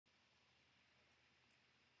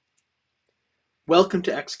Welcome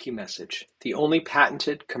to XQ Message, the only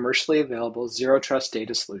patented, commercially available zero-trust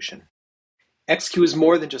data solution. XQ is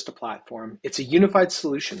more than just a platform, it's a unified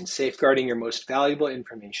solution safeguarding your most valuable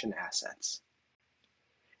information assets.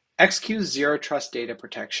 XQ's zero-trust data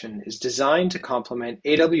protection is designed to complement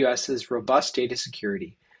AWS's robust data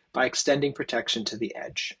security by extending protection to the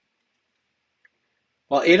edge.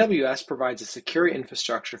 While AWS provides a secure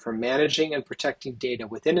infrastructure for managing and protecting data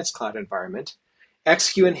within its cloud environment,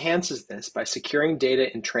 XQ enhances this by securing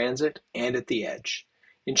data in transit and at the edge,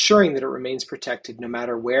 ensuring that it remains protected no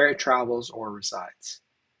matter where it travels or resides.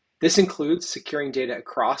 This includes securing data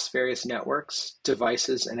across various networks,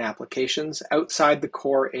 devices, and applications outside the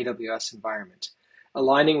core AWS environment,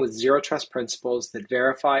 aligning with zero-trust principles that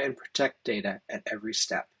verify and protect data at every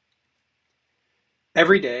step.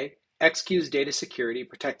 Every day, XQ's data security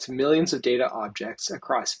protects millions of data objects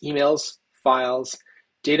across emails, files,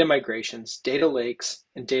 data migrations, data lakes,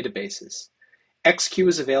 and databases. XQ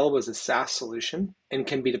is available as a SaaS solution and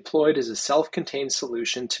can be deployed as a self-contained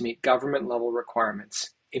solution to meet government-level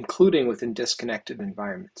requirements, including within disconnected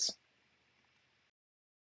environments.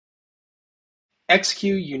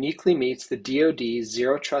 XQ uniquely meets the DoD's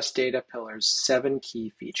Zero Trust Data Pillar's 7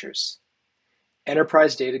 key features: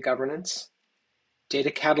 enterprise data governance,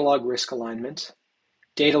 data catalog risk alignment,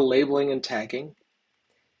 data labeling and tagging,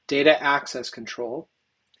 data access control,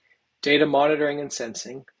 data monitoring and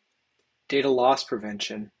sensing, data loss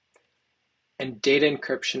prevention, and data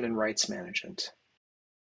encryption and rights management.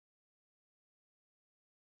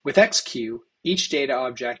 With XQ, each data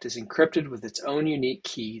object is encrypted with its own unique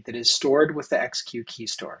key that is stored with the XQ key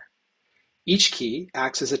store. Each key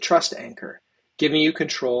acts as a trust anchor, giving you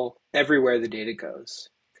control everywhere the data goes.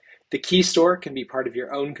 The key store can be part of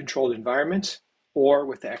your own controlled environment or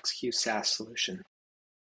with the XQ SaaS solution.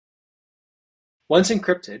 Once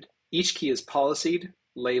encrypted, each key is policied,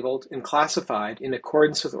 labeled, and classified in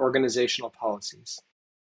accordance with organizational policies.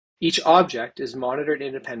 Each object is monitored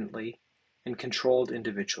independently and controlled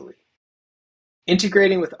individually.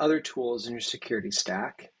 Integrating with other tools in your security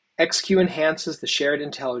stack, XQ enhances the shared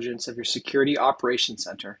intelligence of your Security Operations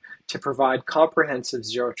Center to provide comprehensive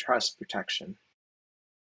zero-trust protection.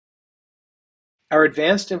 Our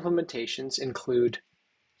advanced implementations include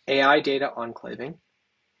AI data enclaving,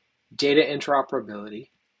 data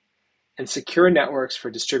interoperability, and secure networks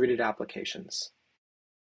for distributed applications.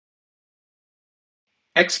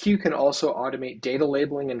 XQ can also automate data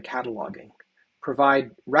labeling and cataloging,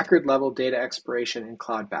 provide record-level data expiration and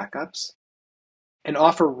cloud backups, and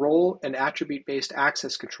offer role and attribute-based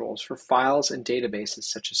access controls for files and databases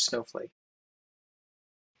such as Snowflake.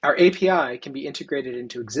 Our API can be integrated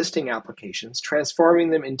into existing applications, transforming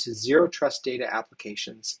them into zero-trust data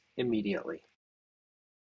applications immediately.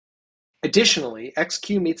 Additionally,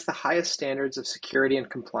 XQ meets the highest standards of security and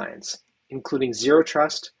compliance, including Zero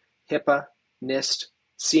Trust, HIPAA, NIST,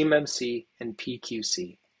 CMMC, and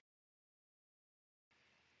PQC.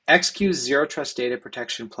 XQ's Zero Trust data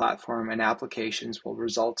protection platform and applications will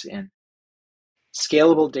result in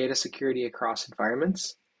scalable data security across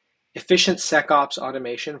environments, efficient SecOps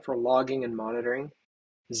automation for logging and monitoring,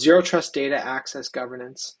 Zero Trust data access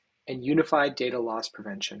governance, and unified data loss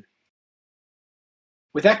prevention.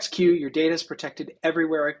 With XQ, your data is protected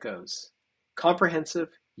everywhere it goes. Comprehensive,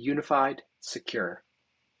 unified, secure.